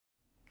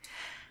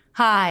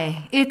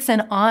Hi, it's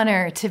an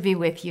honor to be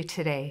with you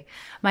today.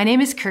 My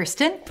name is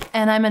Kirsten,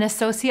 and I'm an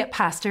associate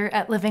pastor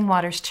at Living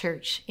Waters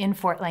Church in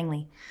Fort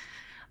Langley.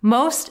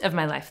 Most of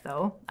my life,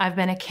 though, I've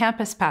been a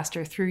campus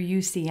pastor through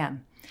UCM,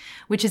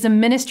 which is a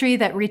ministry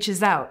that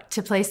reaches out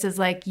to places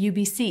like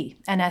UBC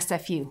and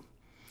SFU.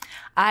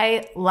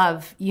 I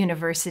love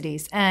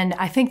universities, and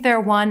I think they're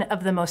one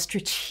of the most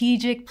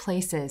strategic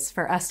places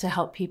for us to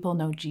help people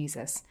know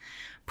Jesus.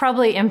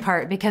 Probably in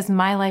part because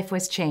my life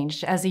was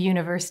changed as a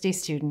university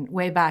student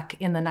way back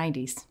in the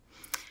 90s.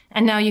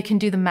 And now you can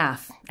do the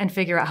math and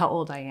figure out how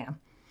old I am.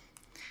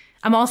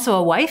 I'm also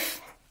a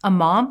wife, a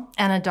mom,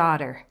 and a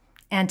daughter.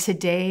 And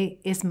today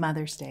is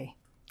Mother's Day.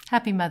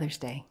 Happy Mother's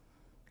Day.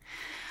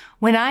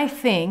 When I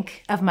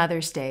think of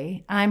Mother's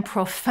Day, I'm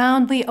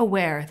profoundly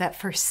aware that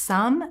for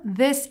some,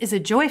 this is a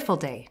joyful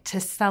day to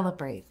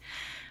celebrate.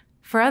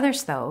 For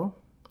others, though,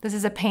 this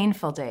is a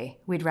painful day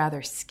we'd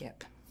rather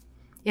skip.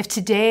 If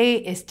today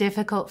is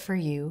difficult for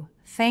you,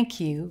 thank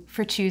you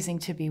for choosing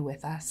to be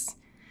with us.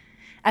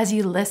 As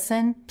you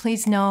listen,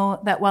 please know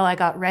that while I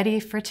got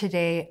ready for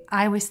today,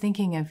 I was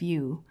thinking of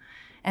you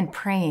and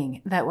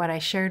praying that what I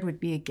shared would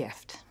be a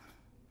gift.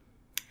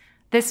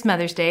 This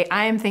Mother's Day,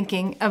 I am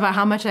thinking about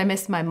how much I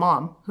miss my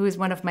mom, who is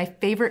one of my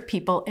favorite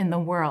people in the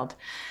world.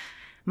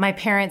 My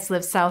parents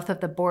live south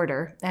of the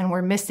border, and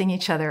we're missing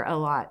each other a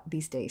lot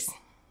these days.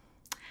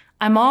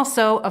 I'm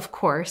also, of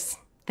course,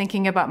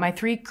 thinking about my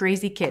 3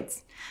 crazy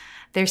kids.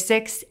 They're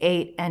 6,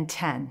 8, and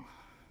 10.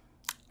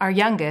 Our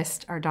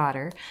youngest, our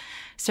daughter,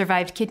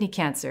 survived kidney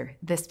cancer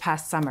this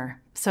past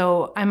summer,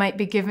 so I might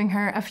be giving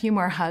her a few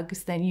more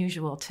hugs than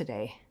usual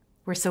today.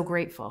 We're so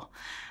grateful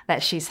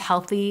that she's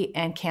healthy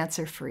and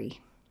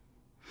cancer-free.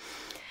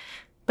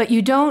 But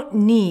you don't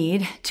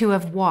need to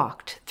have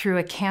walked through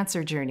a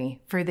cancer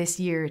journey for this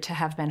year to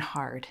have been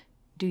hard,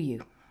 do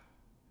you?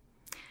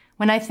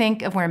 When I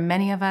think of where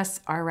many of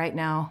us are right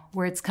now,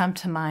 words come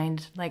to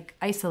mind like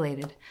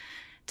isolated,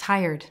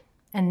 tired,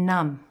 and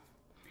numb.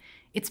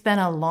 It's been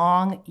a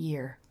long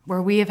year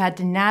where we have had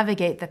to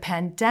navigate the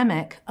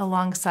pandemic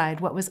alongside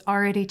what was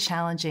already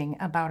challenging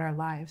about our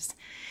lives.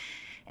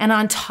 And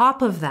on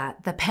top of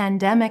that, the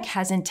pandemic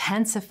has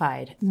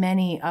intensified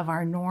many of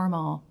our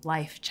normal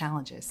life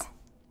challenges.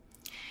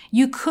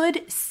 You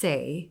could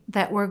say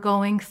that we're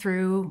going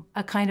through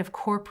a kind of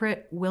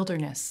corporate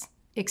wilderness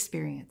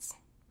experience.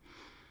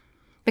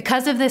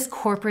 Because of this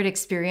corporate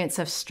experience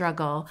of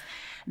struggle,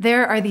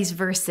 there are these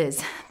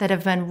verses that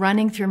have been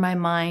running through my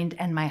mind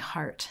and my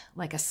heart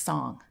like a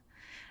song.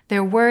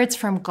 They're words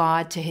from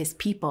God to his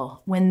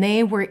people when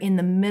they were in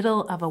the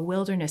middle of a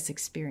wilderness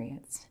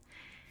experience.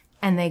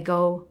 And they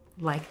go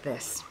like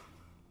this.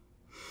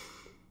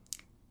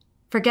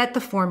 Forget the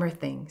former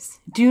things.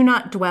 Do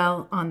not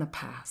dwell on the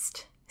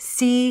past.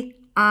 See,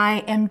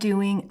 I am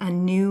doing a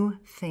new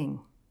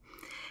thing.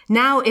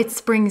 Now it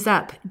springs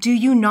up. Do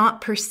you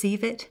not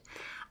perceive it?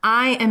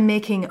 I am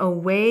making a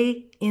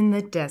way in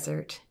the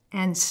desert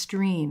and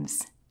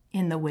streams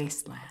in the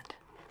wasteland.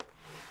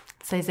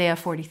 It's Isaiah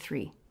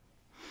 43,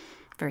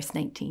 verse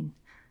 19.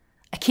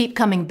 I keep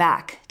coming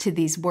back to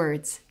these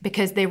words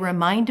because they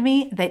remind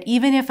me that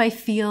even if I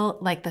feel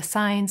like the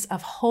signs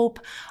of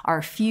hope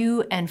are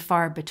few and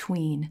far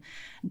between,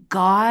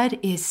 God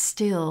is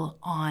still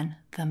on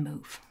the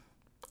move.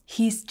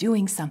 He's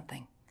doing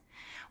something.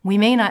 We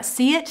may not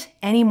see it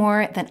any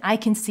more than I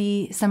can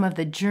see some of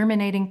the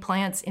germinating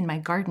plants in my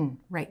garden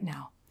right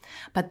now,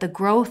 but the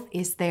growth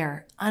is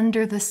there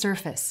under the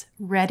surface,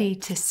 ready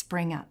to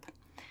spring up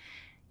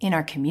in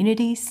our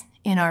communities,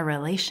 in our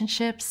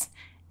relationships,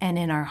 and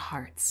in our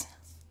hearts.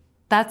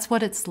 That's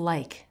what it's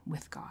like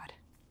with God.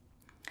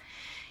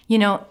 You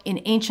know, in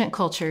ancient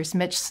cultures,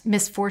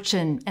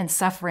 misfortune and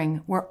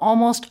suffering were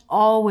almost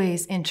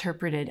always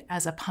interpreted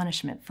as a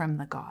punishment from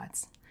the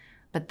gods,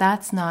 but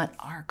that's not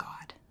our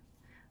God.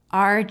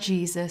 Our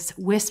Jesus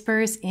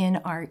whispers in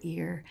our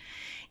ear,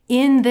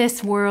 in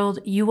this world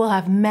you will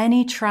have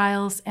many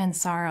trials and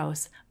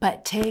sorrows,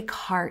 but take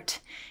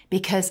heart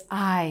because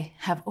I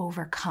have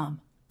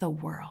overcome the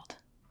world.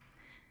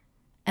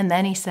 And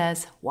then he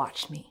says,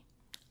 watch me.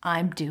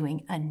 I'm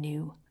doing a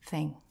new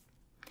thing.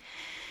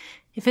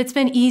 If it's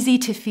been easy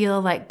to feel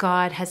like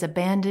God has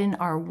abandoned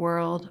our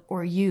world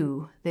or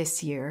you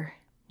this year,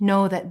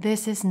 know that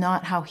this is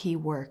not how he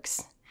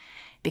works.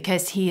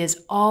 Because he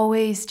is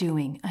always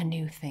doing a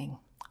new thing,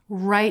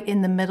 right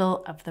in the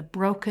middle of the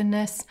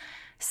brokenness,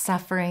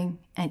 suffering,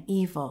 and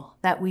evil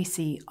that we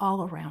see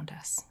all around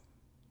us.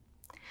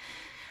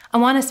 I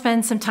want to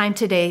spend some time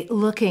today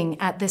looking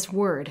at this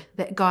word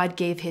that God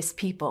gave his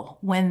people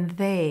when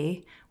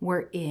they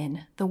were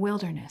in the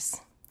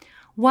wilderness.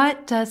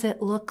 What does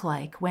it look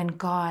like when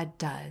God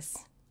does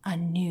a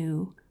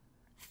new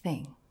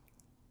thing?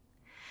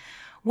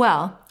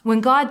 Well,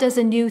 when God does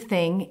a new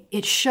thing,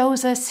 it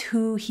shows us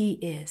who he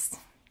is.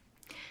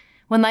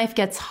 When life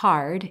gets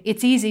hard,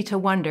 it's easy to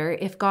wonder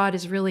if God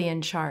is really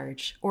in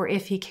charge or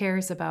if he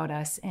cares about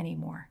us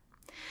anymore.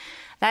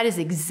 That is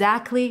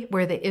exactly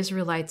where the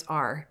Israelites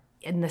are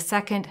in the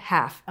second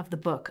half of the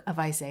book of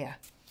Isaiah.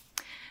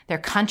 Their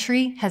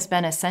country has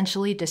been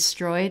essentially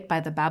destroyed by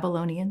the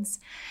Babylonians,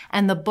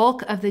 and the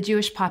bulk of the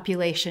Jewish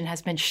population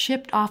has been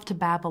shipped off to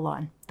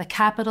Babylon, the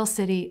capital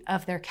city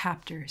of their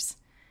captors.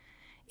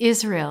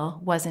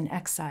 Israel was in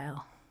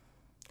exile.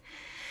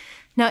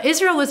 Now,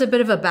 Israel was a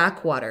bit of a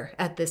backwater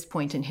at this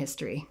point in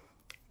history.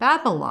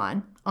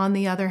 Babylon, on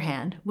the other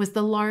hand, was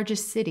the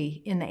largest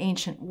city in the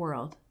ancient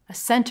world, a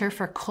center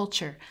for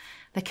culture,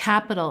 the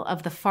capital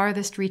of the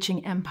farthest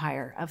reaching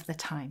empire of the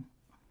time.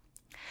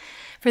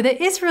 For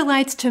the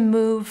Israelites to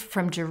move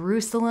from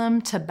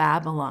Jerusalem to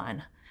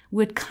Babylon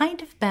would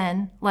kind of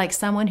been like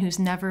someone who's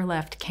never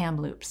left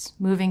Kamloops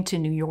moving to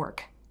New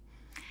York.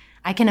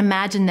 I can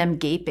imagine them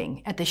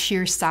gaping at the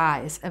sheer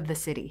size of the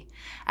city,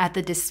 at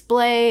the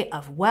display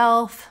of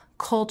wealth,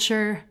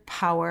 culture,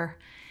 power,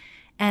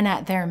 and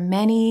at their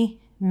many,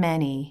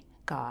 many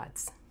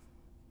gods.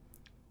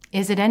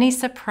 Is it any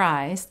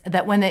surprise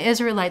that when the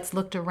Israelites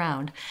looked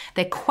around,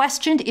 they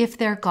questioned if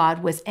their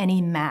God was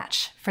any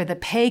match for the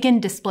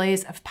pagan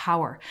displays of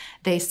power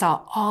they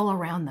saw all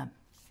around them?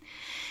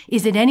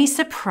 Is it any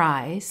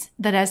surprise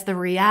that as the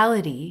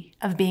reality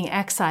of being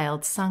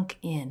exiled sunk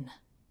in,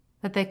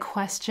 that they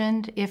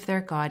questioned if their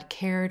God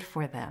cared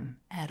for them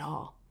at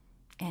all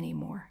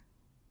anymore?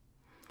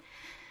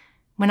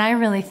 When I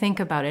really think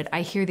about it,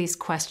 I hear these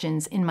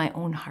questions in my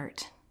own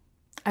heart.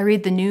 I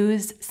read the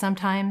news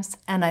sometimes,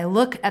 and I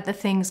look at the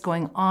things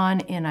going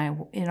on in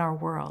our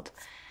world,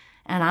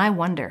 and I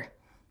wonder.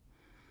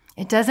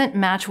 It doesn't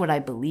match what I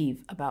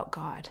believe about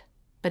God,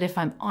 but if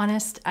I'm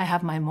honest, I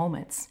have my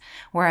moments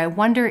where I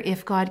wonder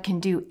if God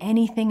can do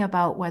anything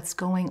about what's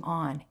going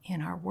on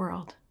in our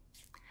world.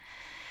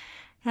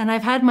 And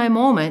I've had my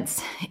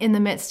moments in the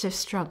midst of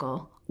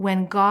struggle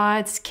when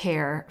God's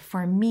care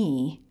for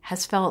me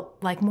has felt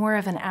like more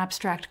of an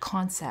abstract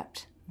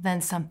concept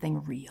than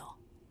something real.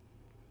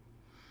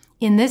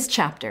 In this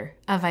chapter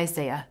of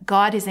Isaiah,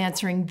 God is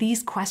answering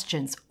these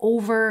questions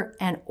over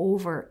and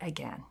over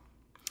again.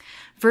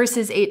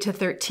 Verses 8 to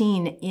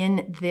 13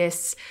 in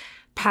this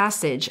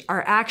passage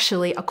are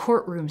actually a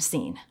courtroom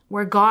scene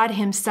where God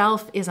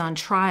himself is on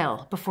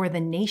trial before the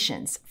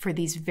nations for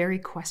these very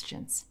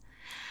questions.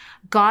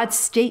 God's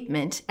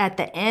statement at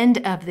the end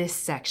of this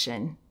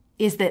section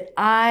is that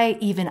I,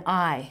 even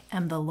I,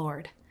 am the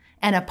Lord,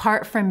 and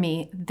apart from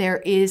me, there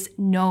is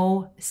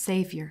no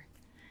Savior.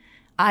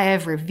 I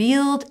have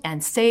revealed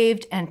and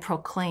saved and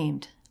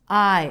proclaimed,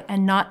 I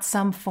and not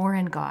some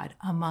foreign god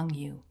among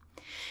you.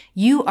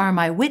 You are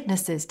my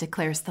witnesses,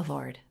 declares the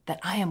Lord, that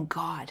I am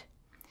God.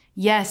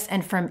 Yes,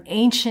 and from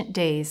ancient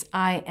days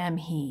I am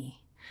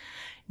he.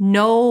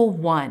 No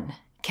one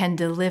can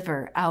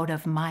deliver out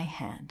of my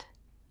hand.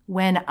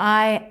 When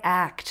I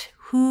act,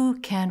 who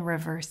can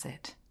reverse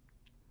it?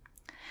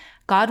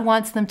 God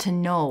wants them to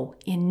know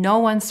in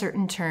no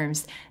uncertain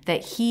terms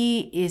that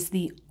he is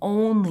the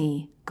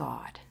only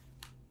God.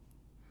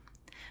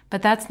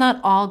 But that's not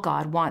all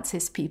God wants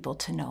his people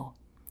to know.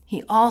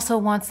 He also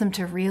wants them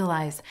to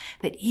realize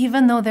that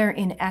even though they're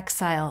in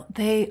exile,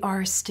 they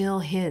are still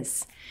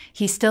his.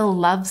 He still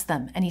loves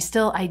them, and he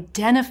still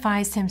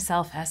identifies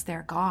himself as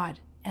their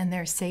God and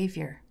their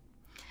Savior.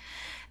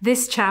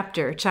 This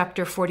chapter,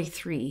 chapter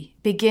 43,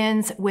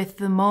 begins with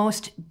the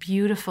most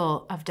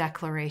beautiful of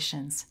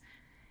declarations.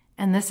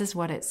 And this is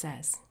what it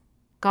says.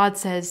 God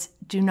says,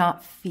 "Do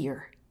not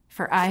fear,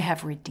 for I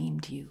have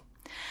redeemed you.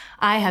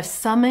 I have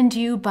summoned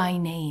you by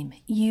name.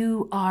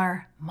 You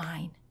are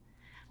mine.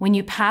 When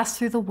you pass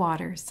through the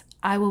waters,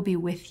 I will be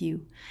with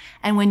you.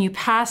 And when you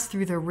pass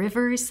through the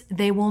rivers,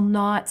 they will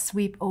not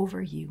sweep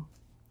over you.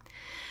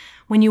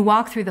 When you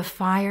walk through the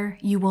fire,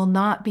 you will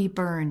not be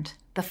burned.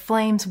 The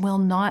flames will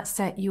not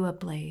set you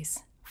ablaze.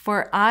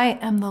 For I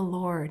am the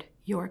Lord,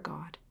 your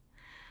God,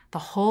 the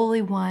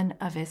Holy One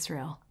of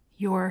Israel,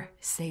 your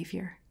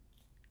Savior."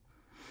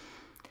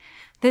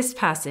 This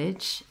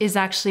passage is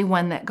actually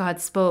one that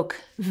God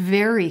spoke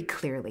very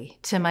clearly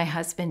to my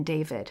husband,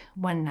 David,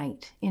 one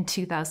night in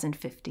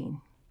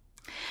 2015.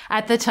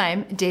 At the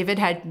time, David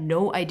had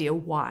no idea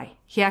why.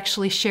 He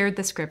actually shared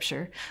the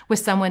scripture with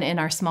someone in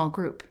our small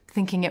group,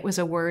 thinking it was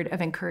a word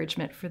of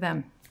encouragement for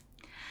them.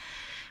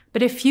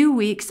 But a few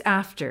weeks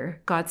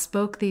after God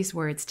spoke these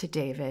words to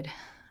David,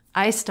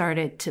 I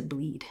started to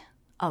bleed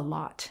a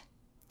lot.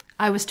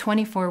 I was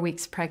 24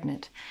 weeks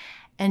pregnant,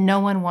 and no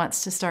one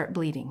wants to start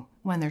bleeding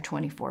when they're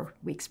 24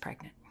 weeks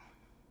pregnant.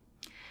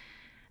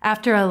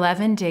 After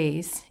 11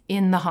 days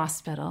in the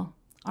hospital,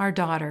 our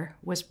daughter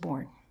was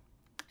born,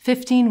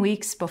 15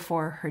 weeks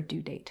before her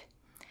due date.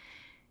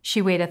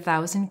 She weighed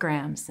 1,000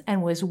 grams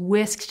and was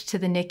whisked to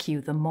the NICU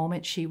the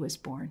moment she was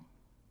born.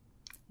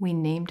 We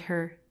named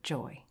her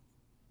Joy.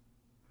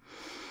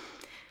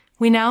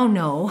 We now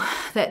know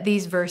that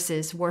these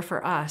verses were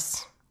for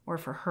us, or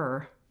for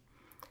her.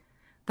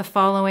 The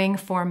following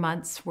 4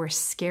 months were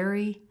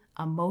scary,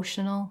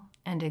 emotional,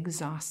 and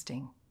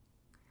exhausting.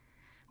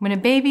 When a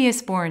baby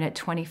is born at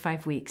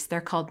 25 weeks, they're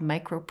called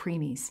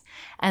micropreemies,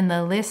 and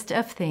the list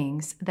of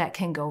things that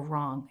can go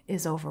wrong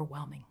is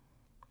overwhelming.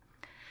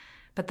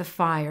 But the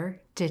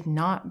fire did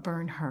not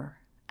burn her,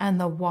 and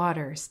the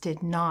waters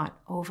did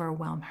not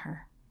overwhelm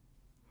her.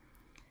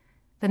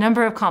 The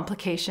number of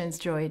complications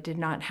Joy did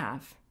not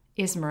have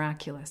is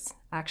miraculous,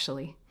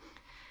 actually.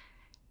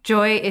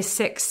 Joy is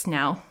 6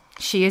 now.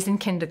 She is in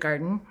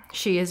kindergarten.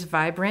 She is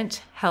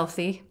vibrant,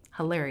 healthy,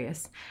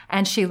 hilarious,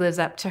 and she lives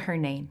up to her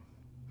name.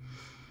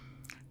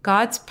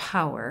 God's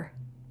power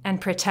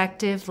and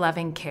protective,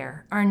 loving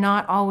care are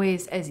not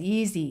always as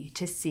easy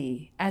to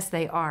see as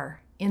they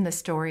are in the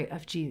story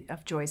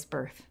of Joy's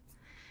birth.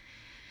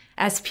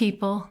 As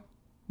people,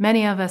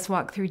 many of us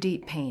walk through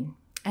deep pain,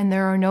 and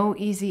there are no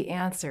easy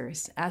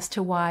answers as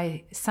to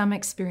why some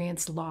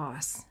experience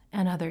loss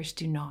and others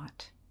do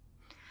not.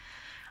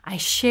 I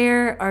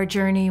share our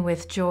journey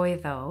with Joy,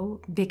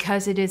 though,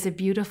 because it is a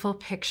beautiful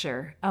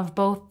picture of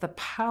both the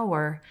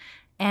power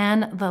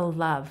and the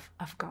love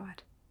of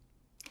God.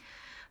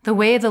 The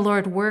way the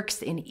Lord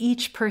works in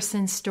each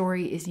person's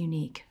story is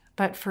unique,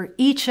 but for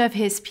each of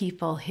his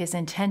people, his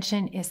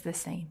intention is the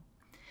same: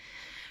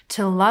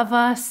 to love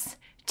us,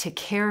 to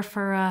care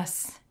for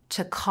us,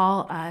 to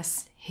call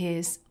us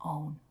his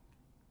own.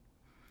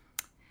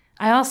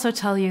 I also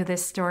tell you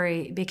this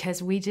story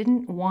because we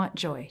didn't want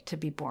Joy to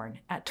be born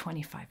at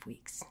 25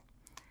 weeks.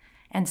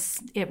 And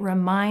it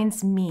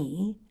reminds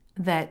me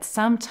that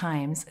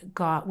sometimes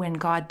when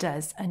God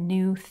does a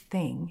new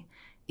thing,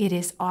 it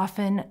is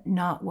often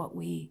not what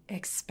we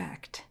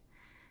expect.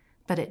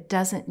 But it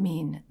doesn't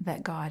mean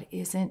that God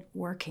isn't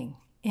working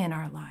in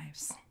our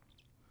lives.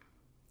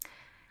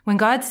 When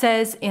God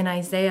says in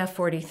Isaiah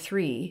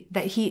 43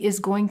 that he is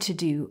going to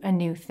do a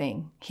new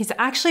thing, he's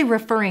actually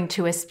referring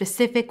to a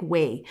specific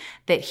way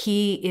that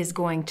he is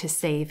going to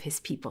save his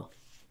people.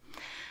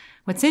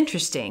 What's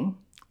interesting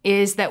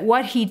is that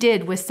what he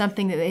did was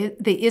something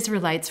that the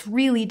Israelites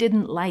really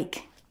didn't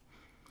like.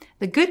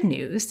 The good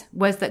news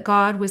was that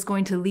God was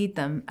going to lead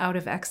them out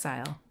of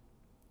exile.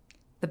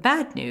 The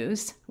bad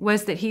news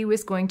was that he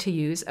was going to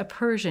use a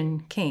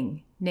Persian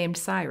king named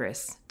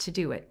Cyrus to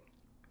do it.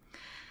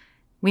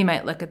 We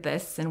might look at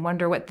this and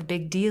wonder what the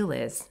big deal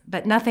is,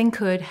 but nothing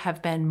could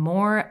have been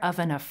more of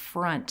an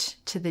affront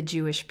to the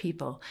Jewish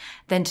people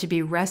than to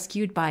be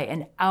rescued by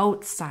an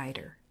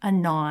outsider, a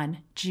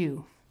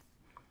non-Jew.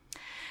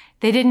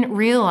 They didn't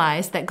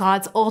realize that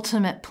God's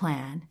ultimate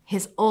plan,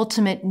 his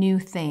ultimate new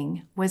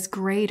thing, was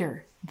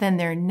greater than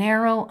their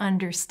narrow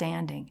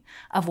understanding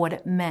of what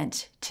it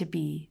meant to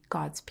be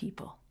God's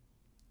people.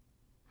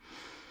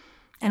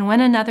 And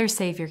when another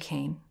Savior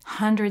came,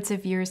 hundreds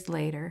of years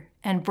later,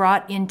 and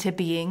brought into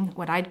being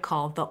what I'd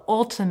call the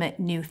ultimate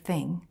new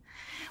thing,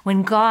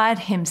 when God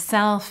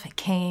himself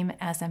came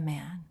as a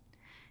man,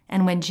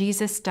 and when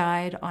Jesus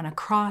died on a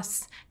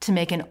cross to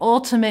make an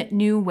ultimate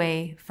new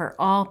way for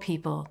all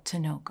people to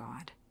know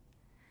God.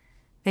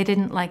 They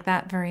didn't like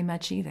that very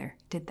much either,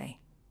 did they?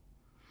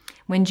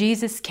 When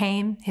Jesus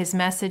came, his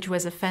message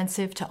was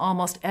offensive to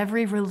almost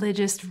every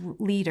religious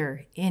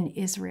leader in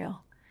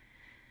Israel.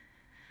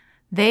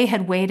 They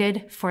had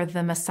waited for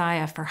the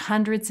Messiah for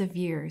hundreds of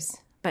years,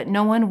 but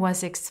no one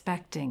was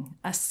expecting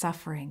a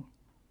suffering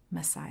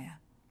Messiah.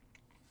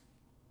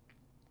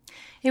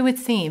 It would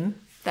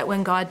seem that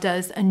when God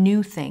does a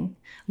new thing,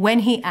 when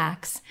he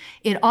acts,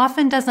 it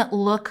often doesn't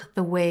look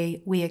the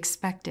way we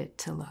expect it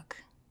to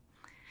look.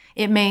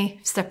 It may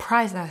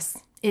surprise us.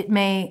 It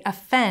may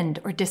offend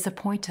or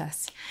disappoint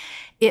us.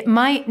 It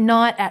might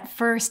not at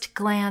first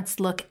glance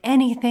look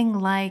anything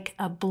like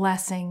a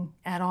blessing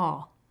at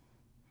all.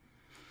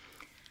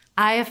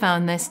 I have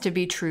found this to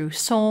be true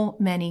so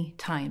many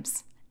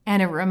times,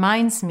 and it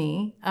reminds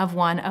me of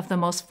one of the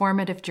most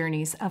formative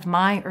journeys of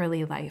my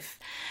early life,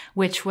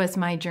 which was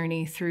my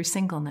journey through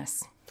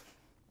singleness.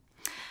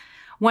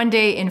 One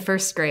day in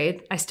first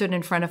grade, I stood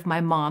in front of my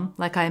mom,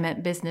 like I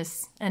meant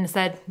business, and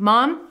said,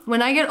 "Mom,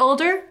 when I get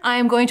older, I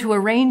am going to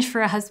arrange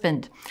for a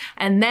husband,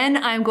 and then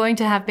I'm going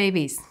to have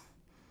babies."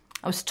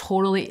 I was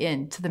totally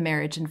into the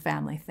marriage and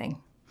family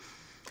thing.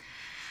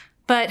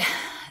 But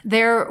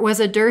there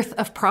was a dearth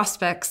of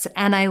prospects,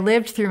 and I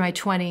lived through my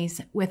 20s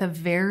with a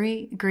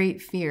very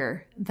great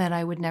fear that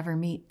I would never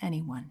meet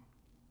anyone.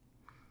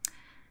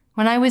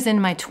 When I was in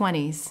my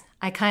 20s,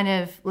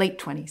 late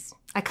 20s,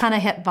 I kind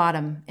of hit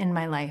bottom in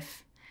my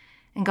life.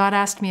 And God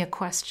asked me a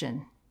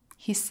question.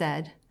 He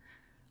said,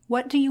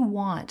 "What do you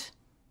want?"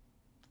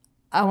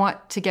 "I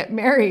want to get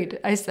married,"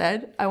 I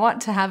said. "I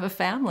want to have a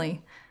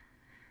family."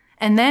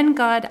 And then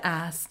God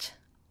asked,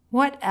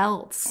 "What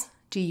else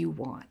do you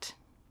want?"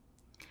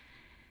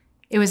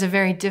 It was a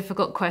very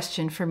difficult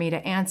question for me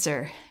to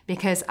answer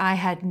because I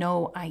had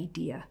no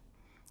idea.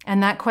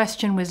 And that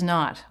question was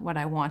not what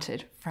I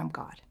wanted from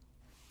God.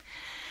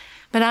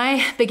 But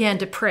I began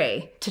to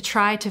pray to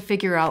try to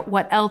figure out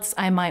what else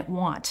I might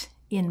want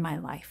in my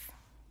life.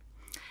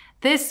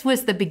 This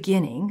was the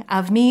beginning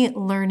of me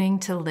learning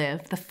to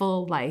live the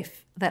full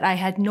life that I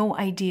had no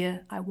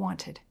idea I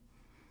wanted.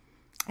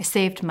 I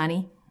saved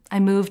money. I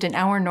moved an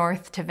hour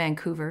north to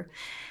Vancouver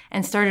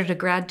and started a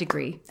grad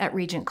degree at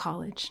Regent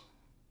College.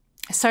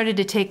 I started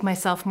to take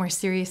myself more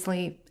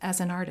seriously as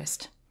an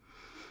artist.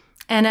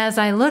 And as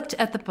I looked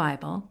at the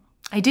Bible,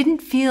 I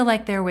didn't feel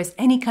like there was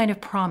any kind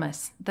of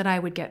promise that I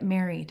would get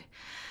married.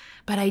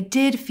 But I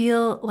did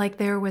feel like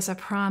there was a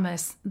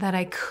promise that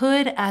I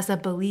could, as a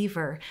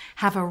believer,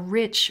 have a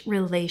rich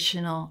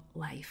relational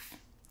life.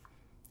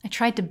 I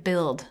tried to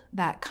build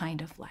that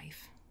kind of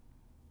life.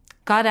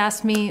 God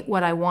asked me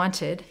what I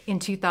wanted in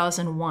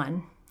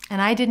 2001,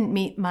 and I didn't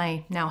meet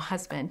my now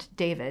husband,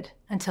 David,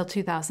 until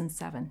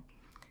 2007.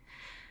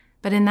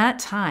 But in that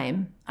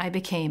time, I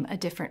became a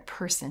different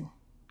person,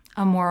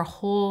 a more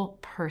whole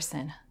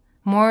person,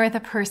 more the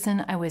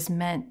person I was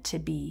meant to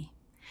be.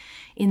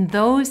 In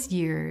those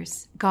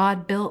years,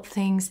 God built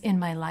things in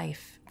my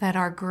life that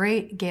are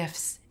great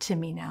gifts to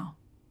me now.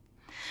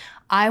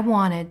 I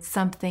wanted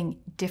something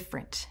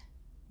different,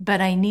 but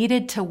I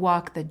needed to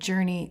walk the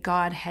journey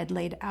God had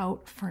laid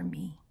out for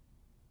me.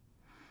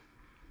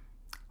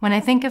 When I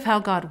think of how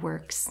God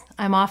works,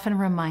 I'm often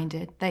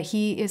reminded that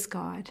He is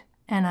God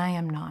and I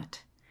am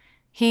not.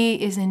 He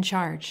is in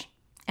charge,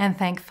 and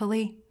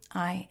thankfully,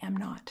 I am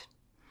not.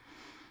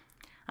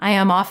 I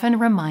am often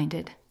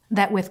reminded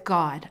that with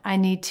God, I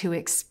need to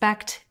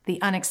expect the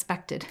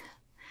unexpected,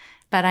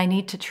 but I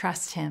need to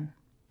trust Him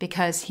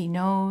because He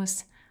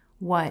knows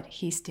what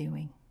He's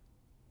doing.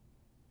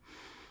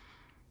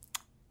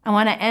 I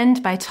want to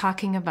end by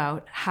talking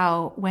about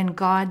how when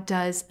God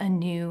does a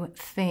new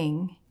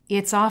thing,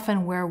 it's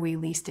often where we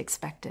least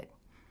expect it.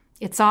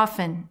 It's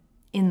often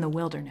in the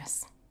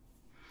wilderness.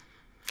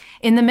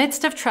 In the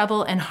midst of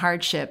trouble and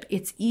hardship,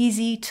 it's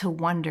easy to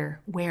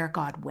wonder where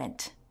God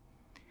went.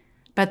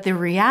 But the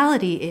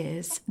reality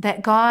is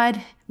that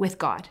God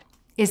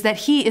is that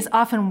He is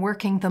often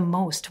working the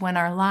most when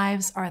our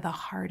lives are the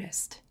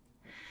hardest.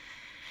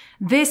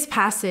 This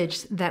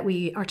passage that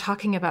we are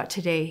talking about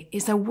today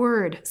is a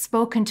word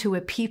spoken to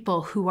a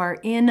people who are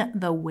in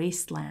the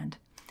wasteland.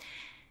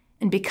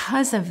 And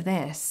because of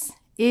this,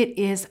 it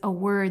is a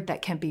word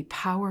that can be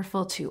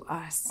powerful to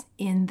us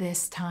in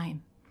this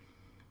time.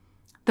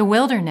 The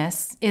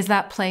wilderness is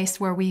that place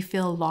where we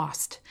feel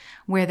lost,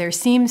 where there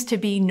seems to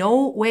be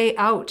no way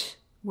out,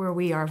 where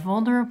we are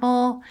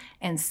vulnerable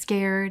and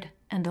scared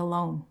and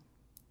alone.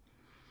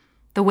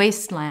 The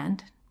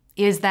wasteland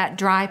is that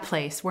dry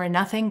place where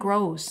nothing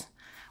grows,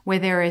 where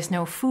there is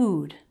no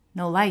food,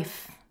 no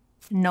life,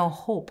 no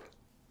hope.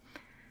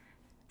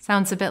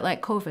 Sounds a bit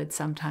like COVID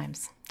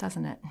sometimes,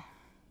 doesn't it?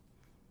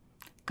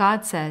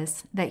 God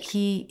says that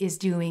He is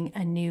doing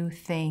a new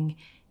thing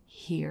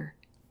here.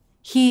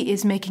 He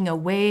is making a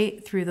way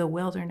through the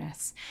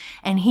wilderness,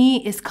 and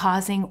He is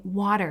causing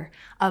water,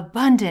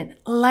 abundant,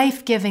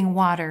 life-giving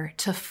water,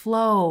 to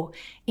flow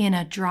in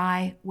a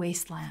dry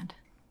wasteland.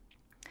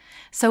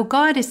 So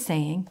God is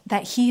saying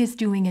that He is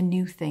doing a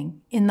new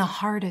thing in the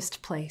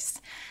hardest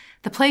place,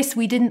 the place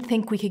we didn't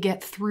think we could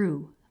get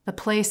through, the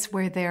place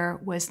where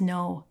there was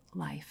no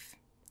life.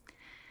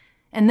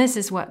 And this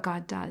is what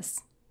God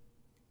does.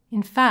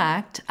 In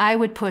fact, I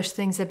would push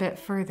things a bit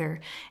further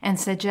and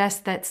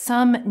suggest that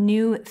some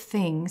new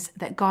things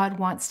that God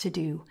wants to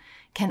do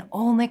can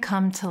only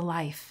come to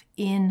life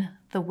in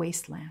the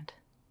wasteland.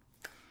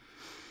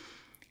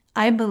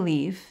 I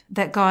believe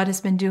that God has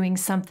been doing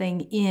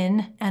something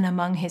in and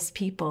among His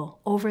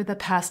people over the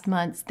past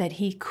months that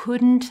He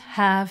couldn't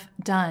have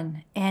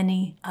done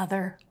any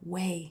other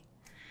way.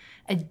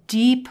 A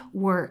deep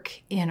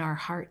work in our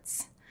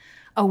hearts,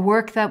 a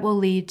work that will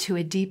lead to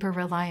a deeper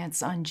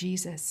reliance on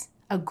Jesus,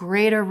 a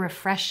greater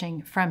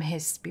refreshing from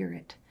His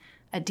Spirit,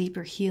 a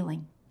deeper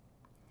healing.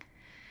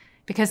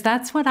 Because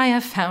that's what I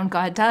have found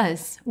God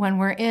does when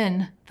we're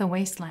in the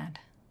wasteland.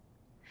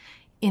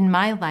 In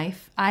my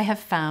life, I have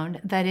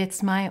found that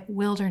it's my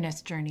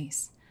wilderness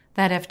journeys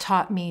that have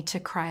taught me to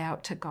cry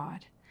out to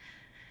God,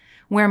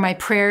 where my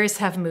prayers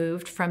have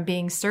moved from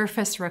being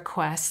surface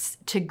requests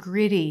to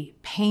gritty,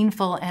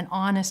 painful, and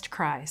honest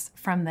cries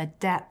from the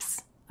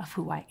depths of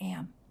who I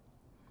am.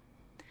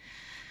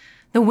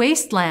 The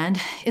wasteland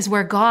is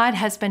where God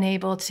has been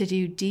able to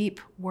do deep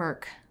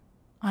work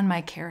on my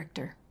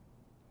character.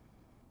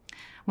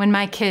 When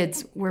my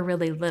kids were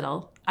really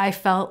little, I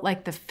felt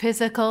like the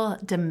physical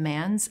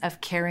demands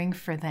of caring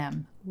for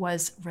them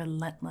was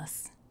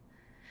relentless.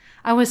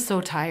 I was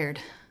so tired.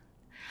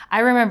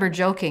 I remember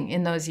joking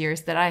in those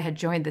years that I had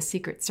joined the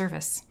Secret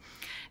Service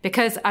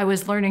because I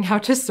was learning how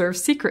to serve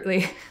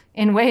secretly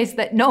in ways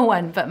that no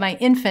one but my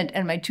infant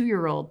and my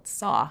 2-year-old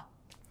saw.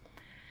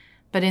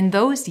 But in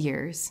those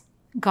years,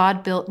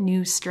 God built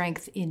new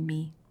strength in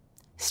me,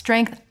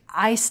 strength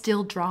I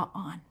still draw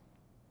on.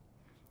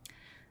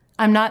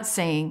 I'm not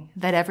saying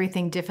that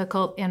everything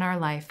difficult in our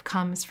life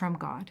comes from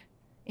God.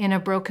 In a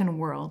broken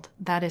world,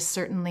 that is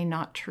certainly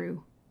not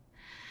true.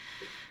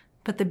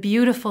 But the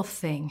beautiful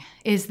thing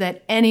is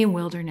that any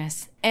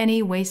wilderness,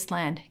 any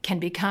wasteland can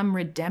become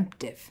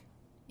redemptive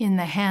in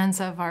the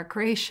hands of our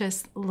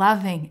gracious,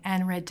 loving,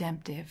 and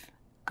redemptive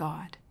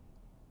God.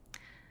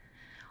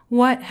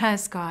 What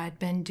has God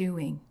been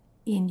doing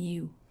in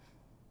you?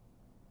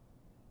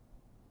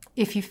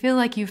 If you feel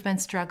like you've been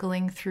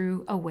struggling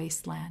through a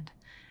wasteland,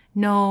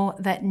 know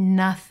that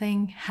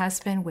nothing has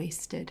been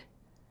wasted.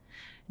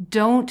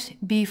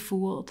 Don't be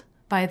fooled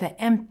by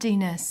the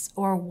emptiness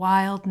or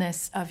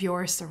wildness of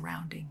your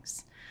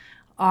surroundings.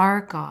 Our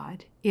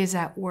God is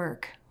at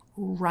work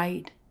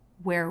right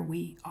where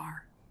we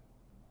are.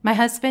 My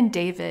husband,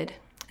 David,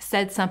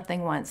 said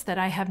something once that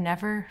I have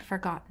never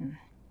forgotten.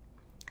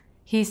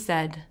 He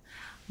said,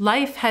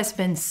 "Life has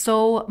been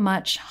so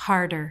much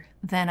harder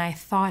than I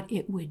thought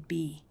it would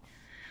be,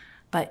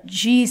 but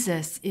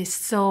Jesus is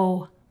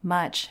so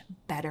much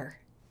better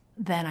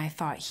than I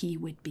thought he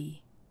would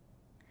be."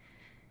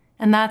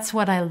 And that's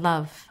what I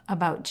love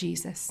about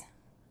Jesus.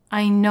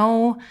 I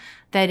know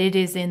that it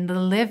is in the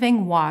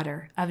living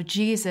water of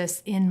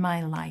Jesus in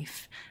my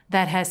life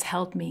that has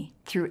helped me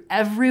through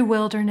every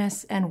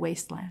wilderness and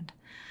wasteland,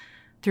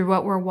 through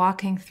what we're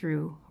walking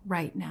through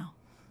right now.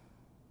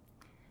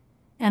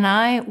 And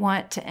I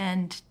want to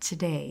end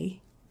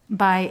today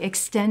by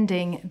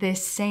extending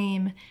this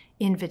same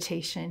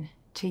invitation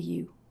to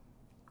you.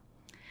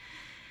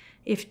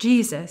 If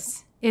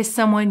Jesus is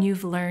someone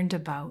you've learned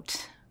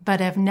about but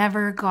have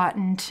never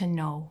gotten to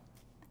know,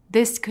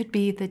 this could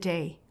be the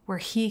day where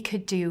he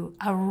could do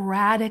a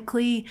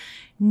radically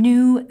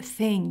new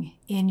thing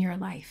in your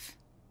life,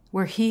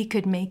 where he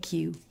could make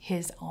you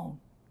his own.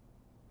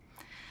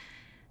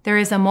 There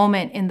is a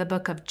moment in the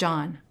book of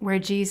John where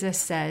Jesus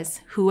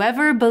says,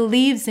 "Whoever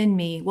believes in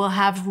me will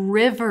have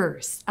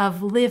rivers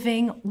of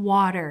living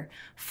water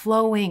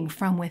flowing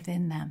from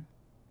within them."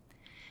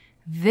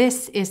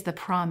 This is the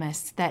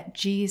promise that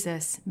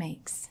Jesus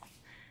makes,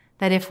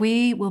 that if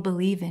we will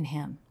believe in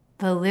him,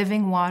 the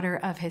living water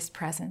of his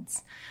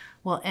presence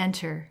will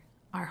enter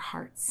our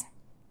hearts.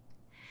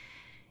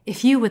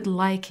 If you would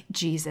like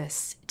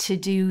Jesus to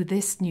do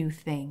this new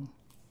thing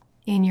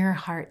in your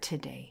heart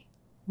today,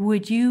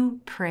 would you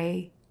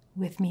pray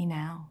with me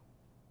now?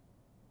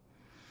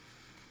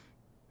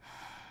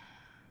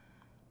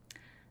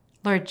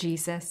 Lord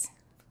Jesus,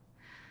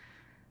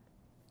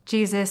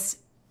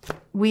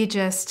 we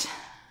just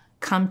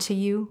come to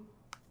you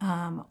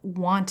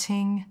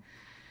wanting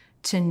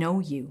to know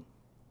you.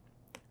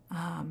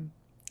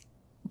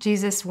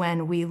 Jesus,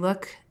 when we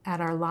look at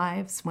our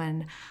lives,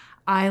 when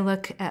I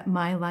look at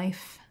my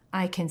life,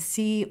 I can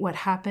see what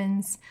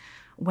happens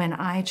when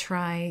I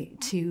try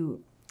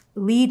to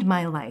lead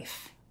my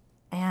life.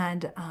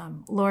 And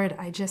Lord,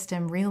 I just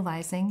am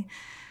realizing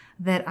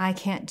that I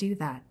can't do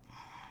that.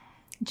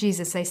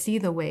 Jesus, I see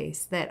the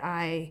ways that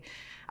I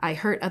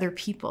hurt other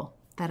people,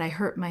 that I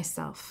hurt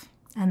myself,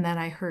 and that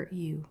I hurt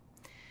you.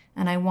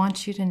 And I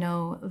want you to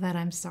know that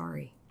I'm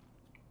sorry.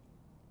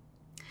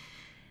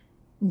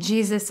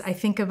 Jesus, I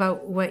think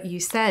about what you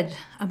said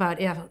about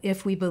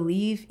if we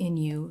believe in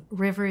you,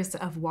 rivers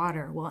of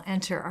water will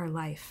enter our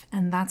life.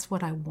 And that's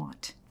what I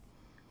want.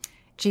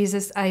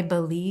 Jesus, I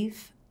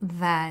believe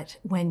that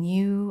when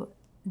you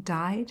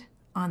died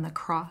on the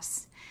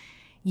cross,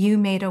 you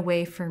made a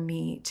way for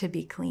me to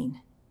be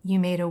clean. You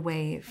made a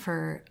way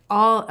for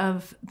all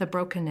of the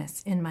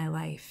brokenness in my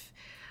life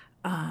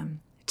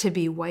to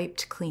be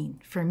wiped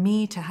clean, for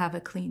me to have a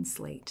clean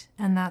slate.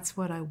 And that's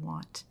what I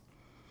want.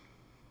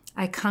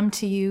 I come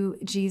to you,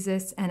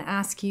 Jesus, and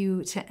ask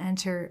you to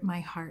enter my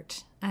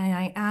heart. And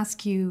I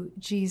ask you,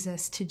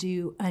 Jesus, to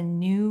do a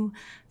new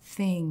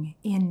thing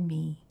in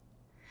me.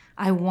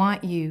 I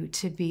want you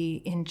to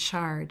be in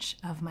charge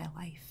of my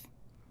life.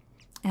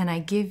 And I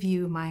give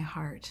you my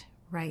heart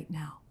right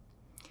now.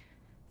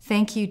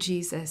 Thank you,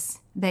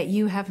 Jesus, that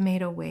you have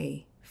made a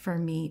way for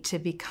me to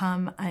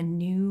become a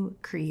new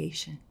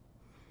creation.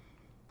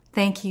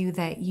 Thank you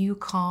that you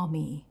call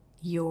me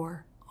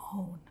your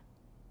own.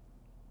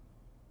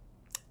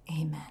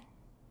 Amen.